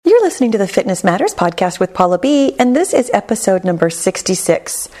listening to the Fitness Matters podcast with Paula B, and this is episode number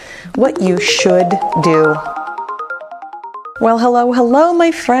 66, What You Should Do. Well, hello,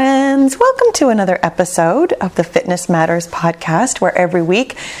 my friends. Welcome to another episode of the Fitness Matters podcast, where every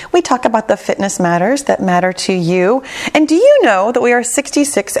week we talk about the fitness matters that matter to you. And do you know that we are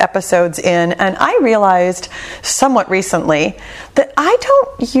 66 episodes in, and I realized somewhat recently that I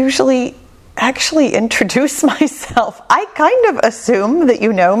don't usually actually introduce myself. I kind of assume that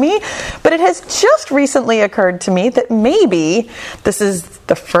you know me, but it has just recently occurred to me that maybe this is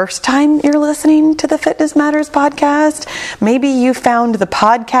the first time you're listening to the Fitness Matters podcast. Maybe you found the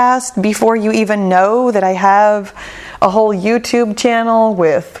podcast before you even know that I have a whole YouTube channel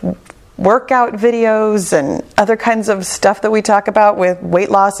with workout videos and other kinds of stuff that we talk about with weight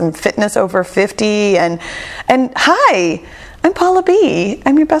loss and fitness over 50. And hi, I'm Paula B.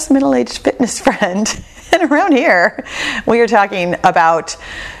 I'm your best middle-aged fitness friend. And around here, we are talking about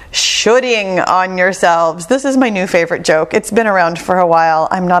shoulding on yourselves. This is my new favorite joke. It's been around for a while.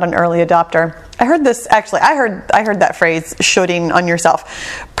 I'm not an early adopter. I heard this, actually, I heard that phrase, shoulding on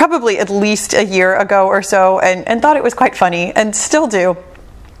yourself, probably at least a year ago or so, and thought it was quite funny, and still do.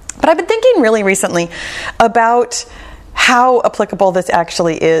 But I've been thinking really recently about how applicable this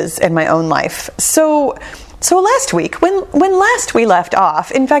actually is in my own life. So last week, when last we left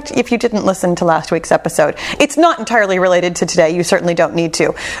off, in fact, if you didn't listen to last week's episode, it's not entirely related to today. You certainly don't need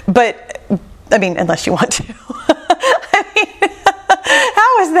to. But, I mean, unless you want to. I mean,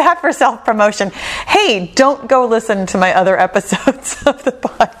 how is that for self-promotion? Hey, don't go listen to my other episodes of the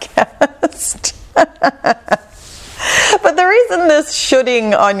podcast. But the reason this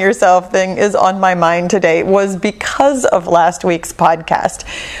shoulding on yourself thing is on my mind today was because of last week's podcast.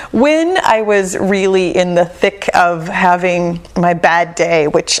 When I was really in the thick of having my bad day,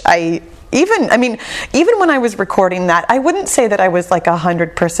 which even when I was recording that, I wouldn't say that I was like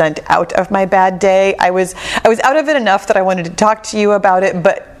 100% out of my bad day. I was out of it enough that I wanted to talk to you about it,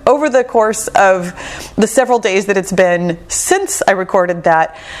 but over the course of the several days that it's been since I recorded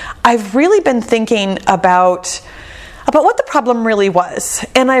that, I've really been thinking about what the problem really was.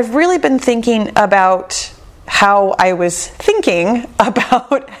 And I've really been thinking about how I was thinking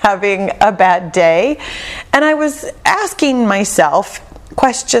about having a bad day. And I was asking myself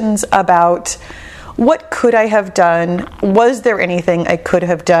questions about what could I have done? Was there anything I could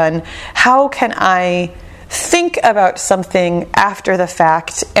have done? How can I think about something after the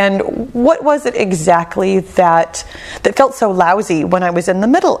fact? And what was it exactly that felt so lousy when I was in the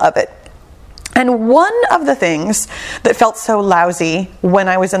middle of it? And one of the things that felt so lousy when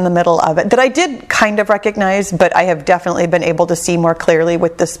I was in the middle of it, that I did kind of recognize, but I have definitely been able to see more clearly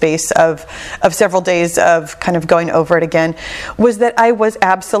with the space of several days of kind of going over it again, was that I was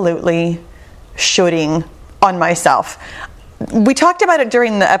absolutely shoulding on myself. We talked about it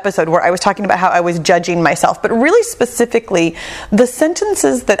during the episode where I was talking about how I was judging myself, but really specifically, the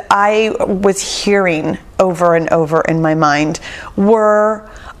sentences that I was hearing over and over in my mind were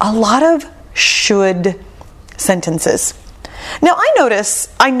a lot of should sentences. Now, I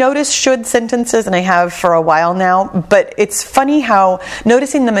notice should sentences, and I have for a while now, but it's funny how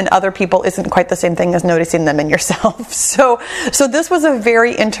noticing them in other people isn't quite the same thing as noticing them in yourself. So this was a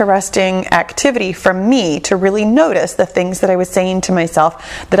very interesting activity for me to really notice the things that I was saying to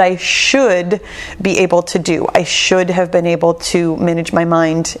myself that I should be able to do. I should have been able to manage my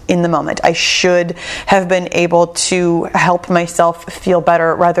mind in the moment. I should have been able to help myself feel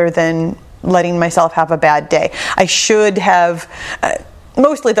better rather than letting myself have a bad day. I should have,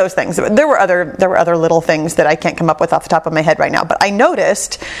 mostly those things. There were other little things that I can't come up with off the top of my head right now, but I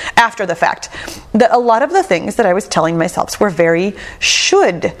noticed after the fact that a lot of the things that I was telling myself were very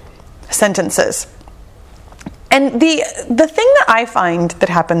should sentences. And the thing that I find that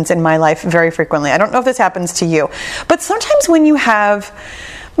happens in my life very frequently, I don't know if this happens to you, but sometimes when you have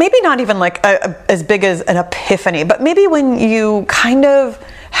maybe not even like as big as an epiphany, but maybe when you kind of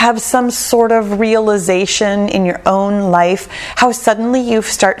have some sort of realization in your own life, how suddenly you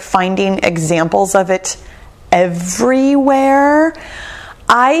start finding examples of it everywhere.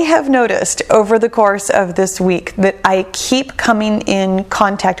 I have noticed over the course of this week that I keep coming in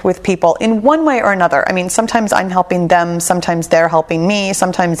contact with people in one way or another. I mean, sometimes I'm helping them, sometimes they're helping me,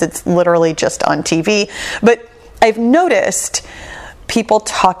 sometimes it's literally just on TV. But I've noticed people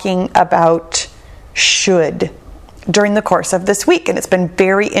talking about should during the course of this week, and it's been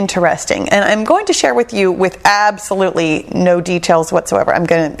very interesting. And I'm going to share with you, with absolutely no details whatsoever, I'm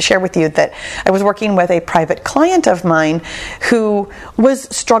going to share with you that I was working with a private client of mine who was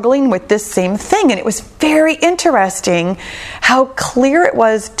struggling with this same thing, and it was very interesting how clear it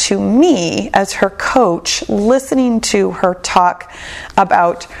was to me as her coach, listening to her talk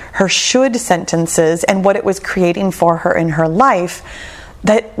about her should sentences and what it was creating for her in her life,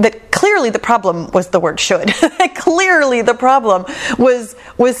 that clearly the problem was the word should. Clearly the problem was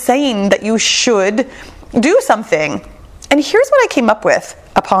saying that you should do something. And here's what I came up with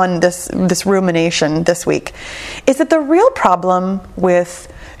upon this rumination this week, is that the real problem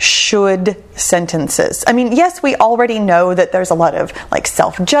with should sentences, I mean, yes, we already know that there's a lot of like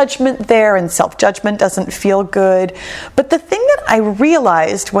self-judgment there, and self-judgment doesn't feel good. But the thing that I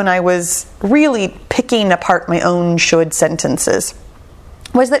realized when I was really picking apart my own should sentences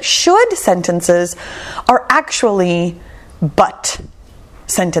was that should sentences are actually but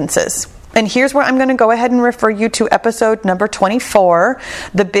sentences. And here's where I'm going to go ahead and refer you to episode number 24,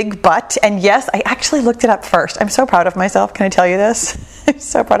 the big but. And yes, I actually looked it up first. I'm so proud of myself. Can I tell you this? I'm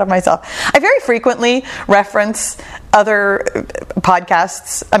so proud of myself. I very frequently reference other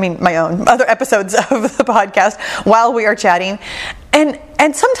podcasts, my own, other episodes of the podcast while we are chatting. And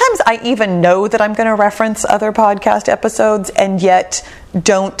sometimes I even know that I'm going to reference other podcast episodes and yet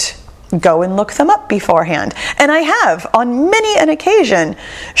don't go and look them up beforehand. And I have, on many an occasion,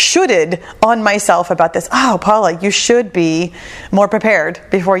 shoulded on myself about this. Oh, Paula, you should be more prepared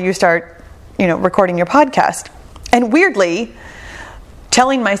before you start, recording your podcast. And weirdly,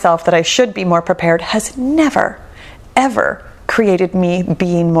 telling myself that I should be more prepared has never, ever created me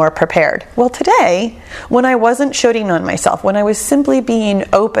being more prepared. Well, today, when I wasn't shoulding on myself, when I was simply being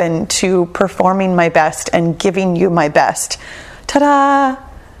open to performing my best and giving you my best, ta-da!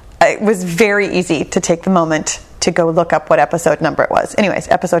 It was very easy to take the moment to go look up what episode number it was. Anyways,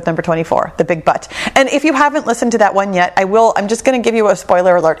 episode number 24, the big but. And if you haven't listened to that one yet, I'm just going to give you a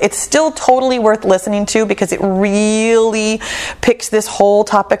spoiler alert. It's still totally worth listening to because it really picks this whole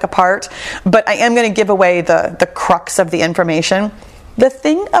topic apart. But I am going to give away the crux of the information. The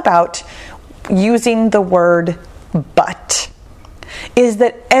thing about using the word but is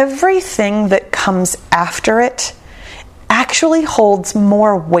that everything that comes after it actually holds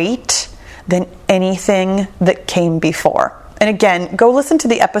more weight than anything that came before. And again, go listen to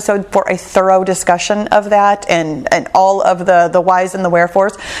the episode for a thorough discussion of that and all of the whys and the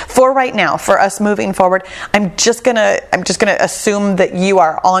wherefores. For right now, for us moving forward, I'm just gonna assume that you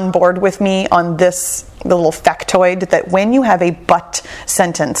are on board with me on this little factoid that when you have a but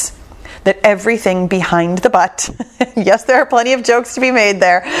sentence, that everything behind the but, yes, there are plenty of jokes to be made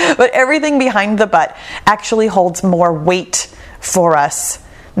there, but everything behind the but actually holds more weight for us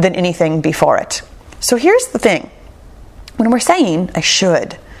than anything before it. So here's the thing. When we're saying, I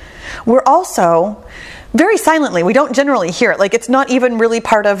should, we're also very silently, we don't generally hear it. Like it's not even really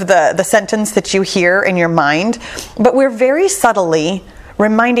part of the sentence that you hear in your mind, but we're very subtly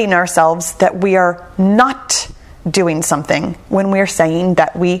reminding ourselves that we are not doing something when we're saying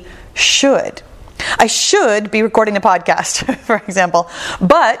that we should. I should be recording a podcast, for example,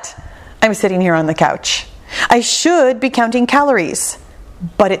 but I'm sitting here on the couch. I should be counting calories,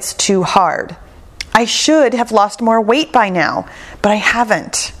 but it's too hard. I should have lost more weight by now, but I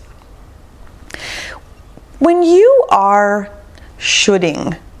haven't. When you are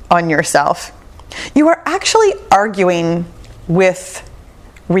shoulding on yourself, you are actually arguing with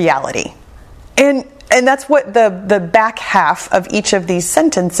reality. And that's what the back half of each of these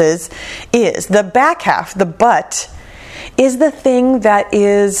sentences is. The back half, the but, is the thing that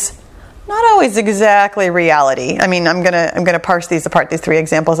is not always exactly reality. I'm gonna parse these apart, these three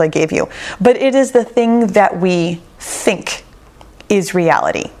examples I gave you. But it is the thing that we think is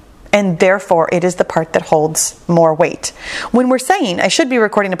reality. And therefore, it is the part that holds more weight. When we're saying, I should be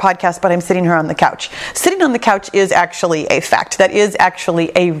recording a podcast, but I'm sitting here on the couch. Sitting on the couch is actually a fact. That is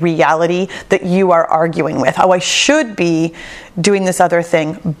actually a reality that you are arguing with. Oh, I should be doing this other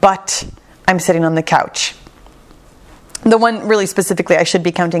thing, but I'm sitting on the couch. The one really specifically, I should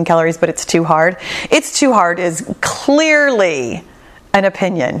be counting calories, but it's too hard. It's too hard is clearly an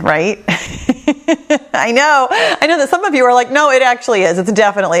opinion, right? I know that some of you are like, no, it actually is. It's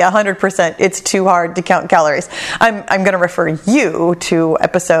definitely 100%. It's too hard to count calories. I'm going to refer you to I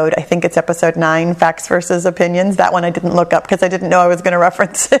think it's episode 9, Facts versus Opinions. That one I didn't look up because I didn't know I was going to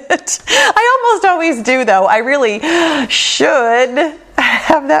reference it. I almost always do though. I really should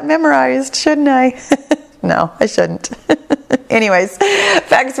have that memorized, shouldn't I? No, I shouldn't. Anyways,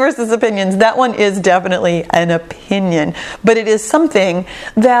 facts versus opinions. That one is definitely an opinion, but it is something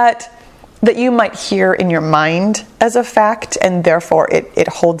that that you might hear in your mind as a fact, and therefore it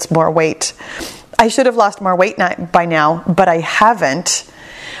holds more weight. I should have lost more weight by now, but I haven't.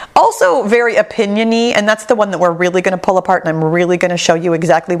 Also very opinion-y, and that's the one that we're really going to pull apart, and I'm really going to show you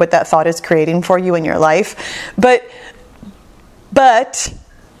exactly what that thought is creating for you in your life. But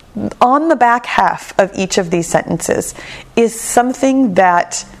on the back half of each of these sentences is something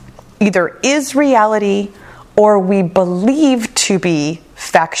that either is reality or we believe to be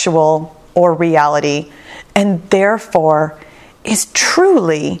factual or reality, and therefore is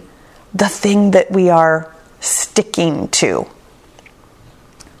truly the thing that we are sticking to.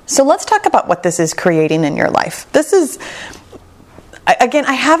 So let's talk about what this is creating in your life. This is, again,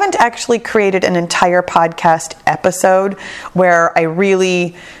 I haven't actually created an entire podcast episode where I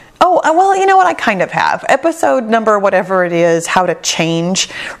really... well, you know what? I kind of have. Episode number, whatever it is, How to Change,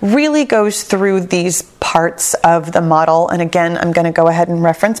 really goes through these parts of the model. And again, I'm going to go ahead and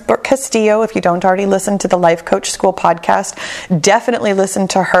reference Brooke Castillo. If you don't already listen to the Life Coach School podcast, definitely listen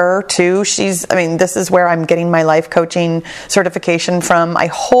to her too. This is where I'm getting my life coaching certification from. I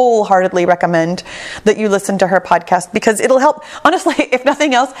wholeheartedly recommend that you listen to her podcast because it'll help, honestly, if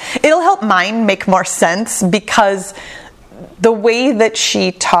nothing else, it'll help mine make more sense, because the way that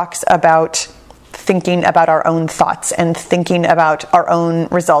she talks about thinking about our own thoughts and thinking about our own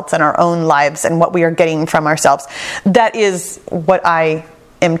results and our own lives and what we are getting from ourselves, that is what I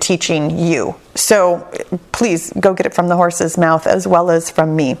am teaching you. So please go get it from the horse's mouth as well as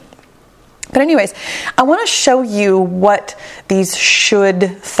from me. But anyways, I want to show you what these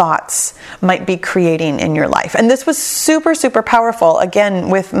should thoughts might be creating in your life. And this was super, super powerful, again,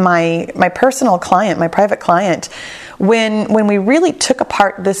 with my personal client, my private client, when we really took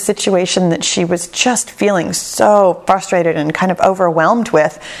apart this situation that she was just feeling so frustrated and kind of overwhelmed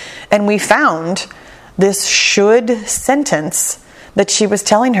with. And we found this should sentence that she was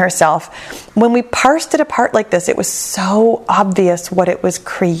telling herself. When we parsed it apart like this, it was so obvious what it was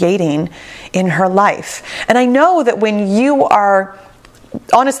creating in her life. And I know that when you are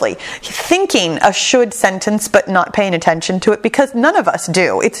honestly thinking a should sentence but not paying attention to it, because none of us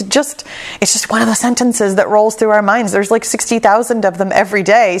do. It's just one of the sentences that rolls through our minds. There's like 60,000 of them every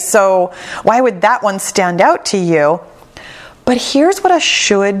day. So why would that one stand out to you? But here's what a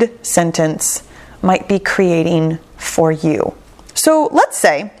should sentence might be creating for you. So let's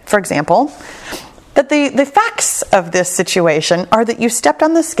say, for example, that the facts of this situation are that you stepped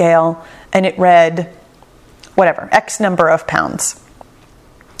on the scale and it read, whatever, X number of pounds.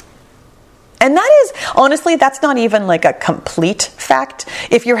 And that is, honestly, that's not even like a complete fact.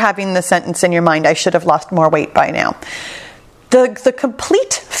 If you're having the sentence in your mind, I should have lost more weight by now. The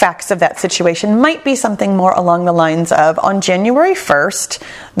complete facts of that situation might be something more along the lines of, on January 1st,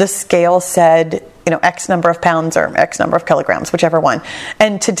 the scale said, X number of pounds or X number of kilograms, whichever one.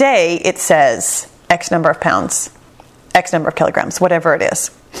 And today it says X number of pounds, X number of kilograms, whatever it is.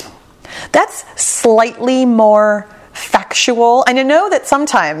 That's slightly more factual. And I know that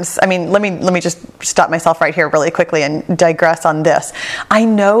sometimes, let me just stop myself right here really quickly and digress on this. I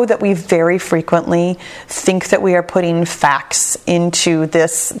know that we very frequently think that we are putting facts into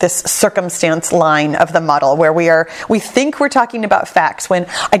this circumstance line of the model where we think we're talking about facts when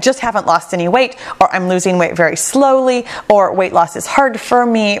I just haven't lost any weight, or I'm losing weight very slowly, or weight loss is hard for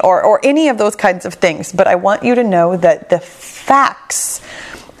me, or any of those kinds of things. But I want you to know that the facts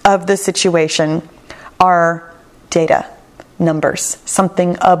of the situation are data, numbers,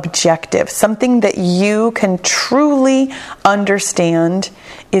 something objective, something that you can truly understand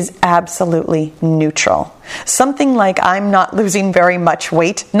is absolutely neutral. Something like, I'm not losing very much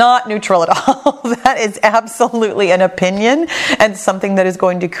weight, not neutral at all. That is absolutely an opinion and something that is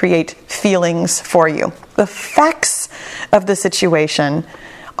going to create feelings for you. The facts of the situation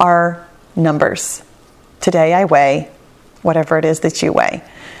are numbers. Today I weigh whatever it is that you weigh.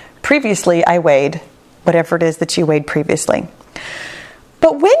 Previously I weighed whatever it is that you weighed previously.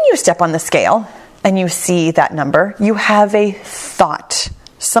 But when you step on the scale and you see that number, you have a thought.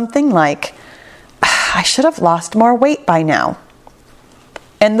 Something like, I should have lost more weight by now.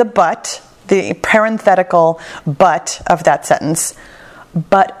 And the but, the parenthetical but of that sentence,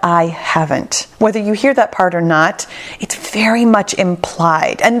 but I haven't. Whether you hear that part or not, it's very much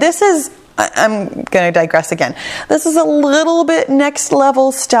implied. And this is, I'm going to digress again. This is a little bit next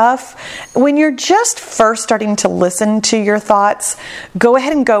level stuff. When you're just first starting to listen to your thoughts, go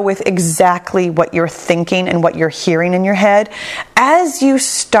ahead and go with exactly what you're thinking and what you're hearing in your head. As you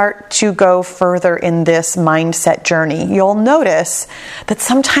start to go further in this mindset journey, you'll notice that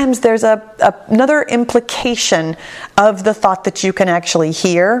sometimes there's another implication of the thought that you can actually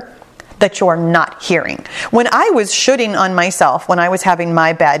hear that you're not hearing. When I was shoulding on myself, when I was having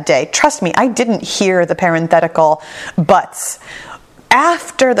my bad day, trust me, I didn't hear the parenthetical buts.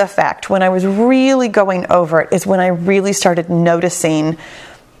 After the fact, when I was really going over it, is when I really started noticing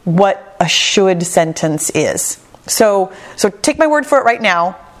what a should sentence is. So take my word for it right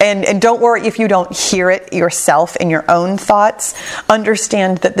now. And don't worry if you don't hear it yourself in your own thoughts.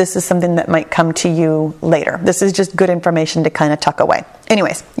 Understand that this is something that might come to you later. This is just good information to kind of tuck away.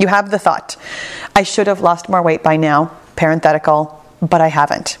 Anyways, you have the thought. I should have lost more weight by now, parenthetical, but I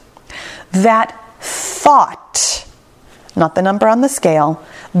haven't. That thought, not the number on the scale,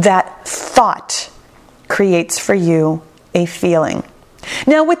 that thought creates for you a feeling.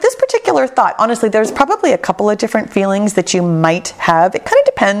 Now, with this particular thought, honestly, there's probably a couple of different feelings that you might have. It kind of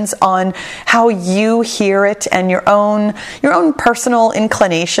depends on how you hear it and your own personal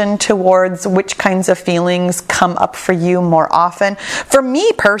inclination towards which kinds of feelings come up for you more often. For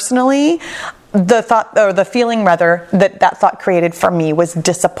me personally, the feeling that thought created for me was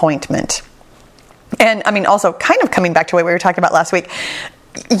disappointment. And I mean, also kind of coming back to what we were talking about last week,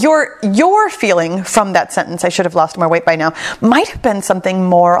 your feeling from that sentence, I should have lost more weight by now, might have been something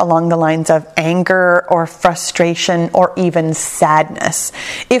more along the lines of anger or frustration or even sadness.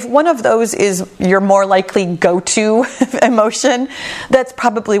 If one of those is your more likely go-to emotion, that's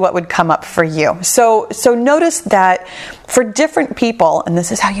probably what would come up for you. So notice that for different people, and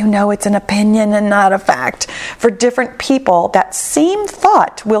this is how you know it's an opinion and not a fact, for different people, that same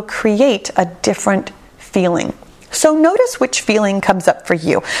thought will create a different feeling. So notice which feeling comes up for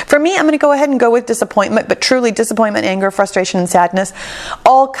you. For me, I'm going to go ahead and go with disappointment, but truly disappointment, anger, frustration, and sadness,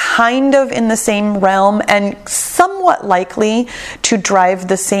 all kind of in the same realm and somewhat likely to drive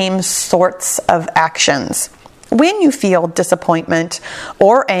the same sorts of actions. When you feel disappointment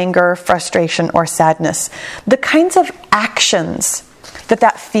or anger, frustration, or sadness, the kinds of actions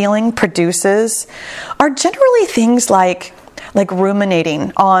that feeling produces are generally things like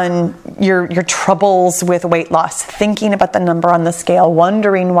ruminating on your troubles with weight loss, thinking about the number on the scale,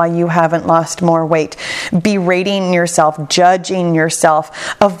 wondering why you haven't lost more weight, berating yourself, judging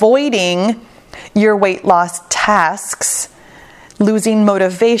yourself, avoiding your weight loss tasks, losing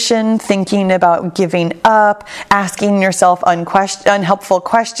motivation, thinking about giving up, asking yourself unhelpful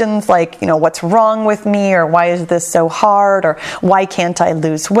questions like, what's wrong with me, or why is this so hard, or why can't I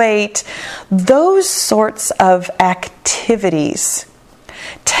lose weight? Those sorts of activities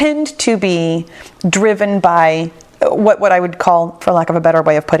tend to be driven by what I would call, for lack of a better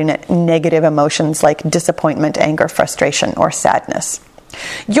way of putting it, negative emotions like disappointment, anger, frustration, or sadness.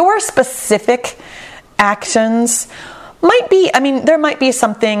 Your specific actions there might be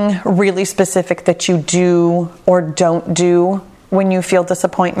something really specific that you do or don't do when you feel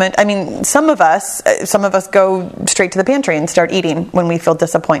disappointment. I mean, some of us go straight to the pantry and start eating when we feel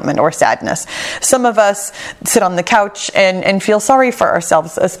disappointment or sadness. Some of us sit on the couch and feel sorry for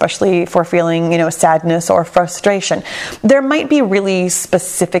ourselves, especially for feeling, sadness or frustration. There might be really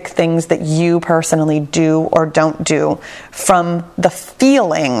specific things that you personally do or don't do from the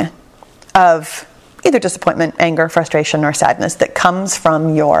feeling of either disappointment, anger, frustration, or sadness that comes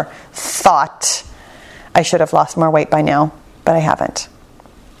from your thought, I should have lost more weight by now, but I haven't.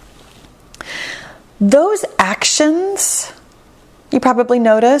 Those actions, you probably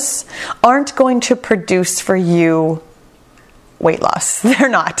notice, aren't going to produce for you weight loss. They're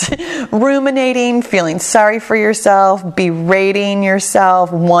not. Ruminating, feeling sorry for yourself, berating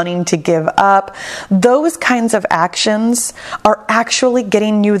yourself, wanting to give up, those kinds of actions are actually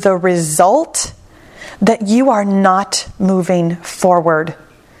getting you the result that you are not moving forward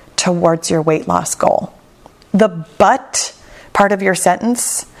towards your weight loss goal. The but part of your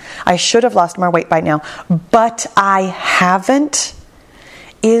sentence, I should have lost more weight by now, but I haven't,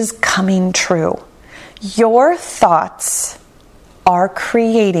 is coming true. Your thoughts are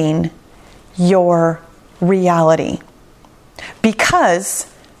creating your reality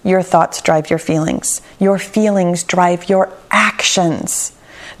because your thoughts drive your feelings. Your feelings drive your actions.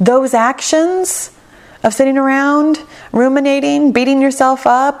 Those actions of sitting around, ruminating, beating yourself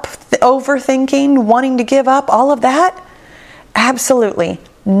up, overthinking, wanting to give up, all of that, absolutely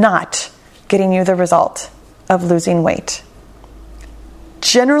not getting you the result of losing weight.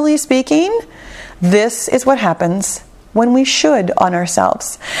 Generally speaking, this is what happens when we should on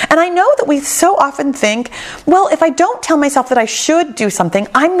ourselves. And I know that we so often think, well, if I don't tell myself that I should do something,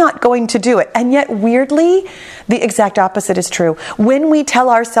 I'm not going to do it. And yet, weirdly, the exact opposite is true. When we tell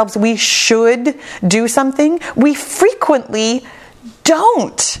ourselves we should do something, we frequently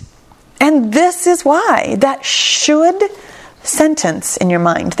don't. And this is why. That should sentence in your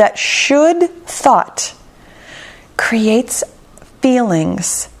mind, that should thought, creates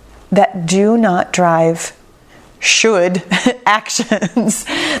feelings that do not drive should actions.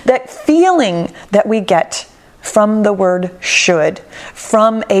 That feeling that we get from the word should,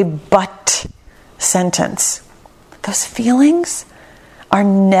 from a but sentence, those feelings are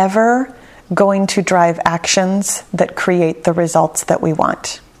never going to drive actions that create the results that we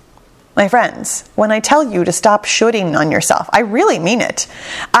want. My friends, when I tell you to stop shoulding on yourself, I really mean it.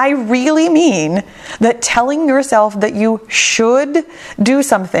 I really mean that telling yourself that you should do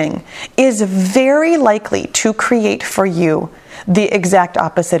something is very likely to create for you the exact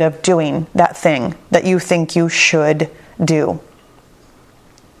opposite of doing that thing that you think you should do.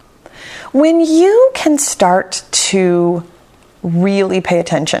 When you can start to really pay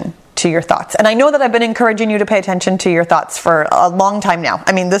attention to your thoughts. And I know that I've been encouraging you to pay attention to your thoughts for a long time now.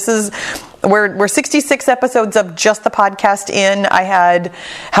 I mean, we're 66 episodes of just the podcast in. I had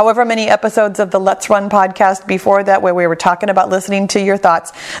however many episodes of the Let's Run podcast before that where we were talking about listening to your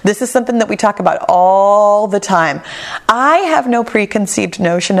thoughts. This is something that we talk about all the time. I have no preconceived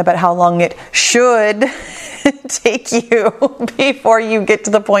notion about how long it should take you before you get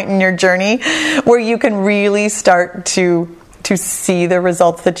to the point in your journey where you can really start to see the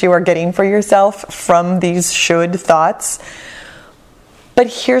results that you are getting for yourself from these should thoughts. But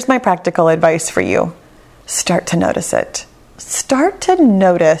here's my practical advice for you. Start to notice it. Start to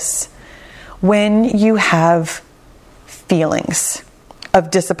notice when you have feelings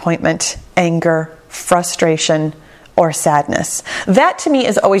of disappointment, anger, frustration, or sadness. That to me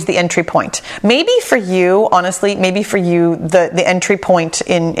is always the entry point. Maybe for you, honestly, the entry point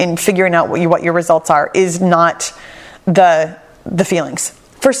in figuring out what your results are is not the feelings.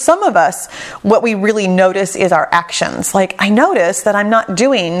 For some of us, what we really notice is our actions. Like, I notice that I'm not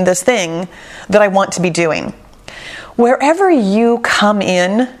doing this thing that I want to be doing. Wherever you come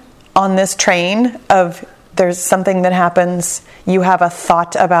in on this train of there's something that happens, you have a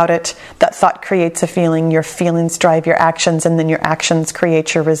thought about it, that thought creates a feeling, your feelings drive your actions, and then your actions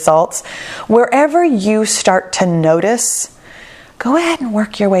create your results. Wherever you start to notice, go ahead and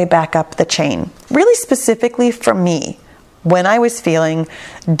work your way back up the chain. Really specifically for me, when I was feeling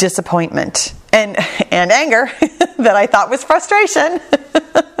disappointment and anger that I thought was frustration.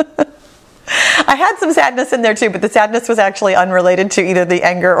 I had some sadness in there too, but the sadness was actually unrelated to either the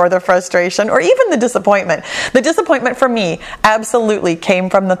anger or the frustration or even the disappointment. The disappointment for me absolutely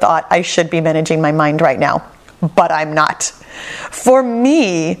came from the thought I should be managing my mind right now, but I'm not. For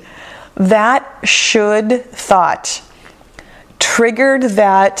me, that should thought triggered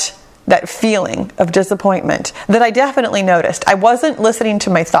that feeling of disappointment that I definitely noticed. I wasn't listening to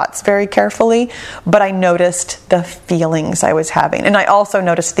my thoughts very carefully, but I noticed the feelings I was having. And I also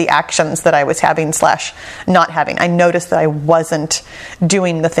noticed the actions that I was having / not having. I noticed that I wasn't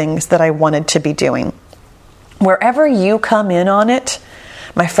doing the things that I wanted to be doing. Wherever you come in on it,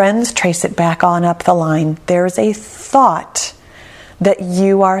 my friends, trace it back on up the line. There's a thought that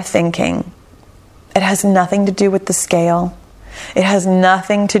you are thinking. It has nothing to do with the scale. It has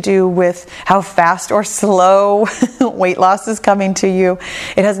nothing to do with how fast or slow weight loss is coming to you.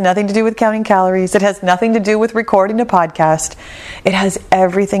 It has nothing to do with counting calories. It has nothing to do with recording a podcast. It has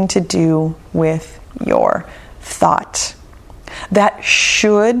everything to do with your thought. That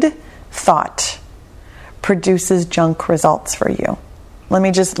should thought produces junk results for you. Let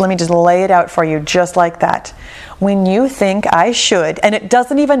me just lay it out for you just like that. When you think I should, and it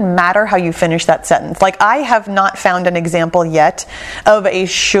doesn't even matter how you finish that sentence. Like, I have not found an example yet of a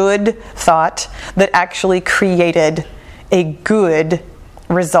should thought that actually created a good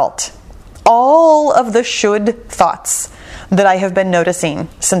result. All of the should thoughts that I have been noticing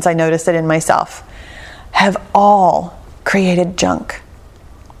since I noticed it in myself have all created junk.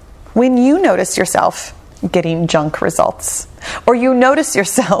 When you notice yourself getting junk results, or you notice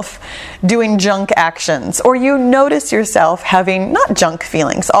yourself doing junk actions, or you notice yourself having not junk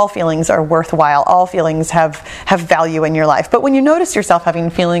feelings. All feelings are worthwhile. All feelings have value in your life. But when you notice yourself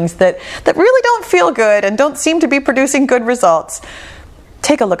having feelings that really don't feel good and don't seem to be producing good results,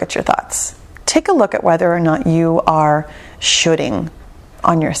 take a look at your thoughts. Take a look at whether or not you are shoulding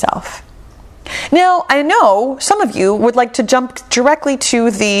on yourself. Now, I know some of you would like to jump directly to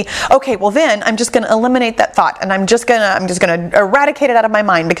okay, well then I'm just going to eliminate that thought and I'm just going to eradicate it out of my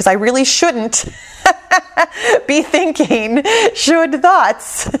mind because I really shouldn't be thinking should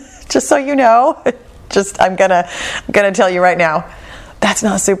thoughts. Just so you know, I'm going to tell you right now, that's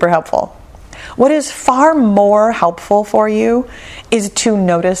not super helpful. What is far more helpful for you is to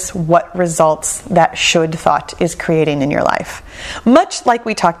notice what results that should thought is creating in your life. Much like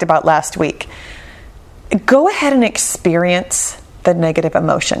we talked about last week, go ahead and experience the negative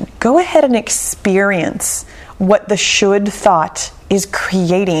emotion. Go ahead and experience what the should thought is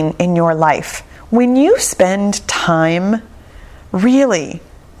creating in your life. When you spend time really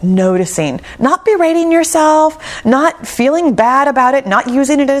noticing, not berating yourself, not feeling bad about it, not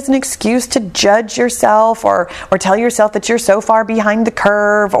using it as an excuse to judge yourself or tell yourself that you're so far behind the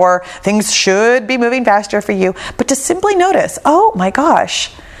curve or things should be moving faster for you, but to simply notice, oh my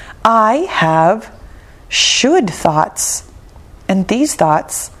gosh, I have should thoughts, and these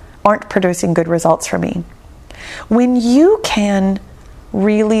thoughts aren't producing good results for me. When you can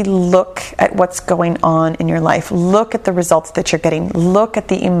really look at what's going on in your life, look at the results that you're getting, look at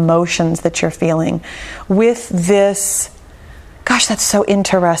the emotions that you're feeling with this, gosh, that's so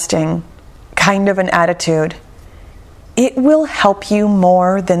interesting, kind of an attitude, it will help you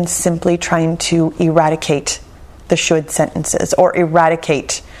more than simply trying to eradicate the should sentences or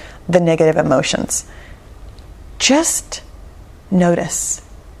eradicate the negative emotions. Just notice.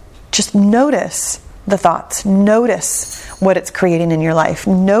 Just notice the thoughts. Notice what it's creating in your life.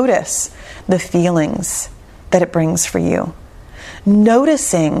 Notice the feelings that it brings for you.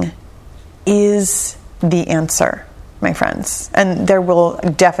 Noticing is the answer, my friends. And there will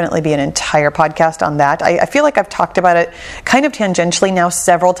definitely be an entire podcast on that. I feel like I've talked about it kind of tangentially now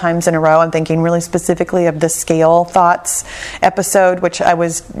several times in a row. I'm thinking really specifically of the scale thoughts episode, which I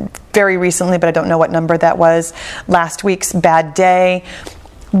was very recently, but I don't know what number that was. Last week's bad day.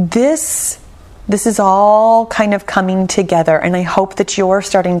 This is all kind of coming together, and I hope that you're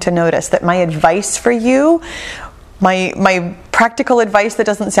starting to notice that my advice for you, my practical advice that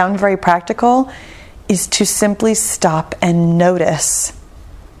doesn't sound very practical, is to simply stop and notice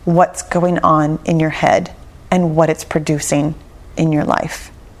what's going on in your head and what it's producing in your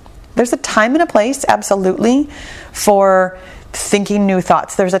life. There's a time and a place, absolutely, for thinking new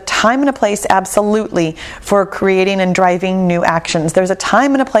thoughts. There's a time and a place, absolutely, for creating and driving new actions. There's a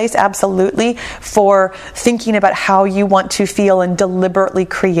time and a place, absolutely, for thinking about how you want to feel and deliberately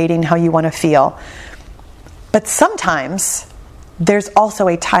creating how you want to feel. But sometimes there's also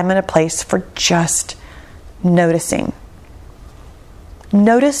a time and a place for just noticing.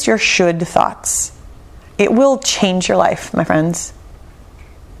 Notice your should thoughts. It will change your life, my friends.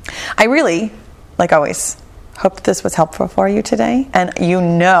 I really, like always, hope this was helpful for you today. And I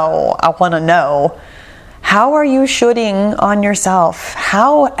want to know, how are you shoulding on yourself?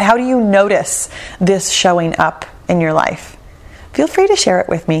 How do you notice this showing up in your life? Feel free to share it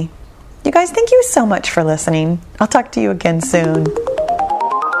with me. You guys, thank you so much for listening. I'll talk to you again soon.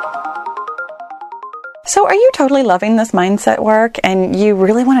 So are you totally loving this mindset work and you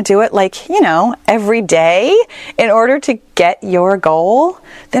really want to do it every day in order to get your goal?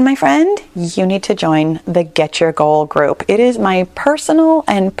 Then my friend, you need to join the Get Your Goal group. It is my personal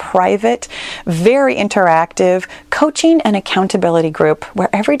and private, very interactive coaching and accountability group where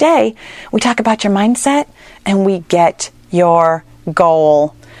every day we talk about your mindset and we get your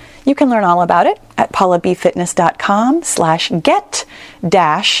goal. You can learn all about it at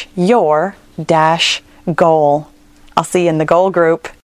paulabfitness.com/get-your-goal. I'll see you in the goal group.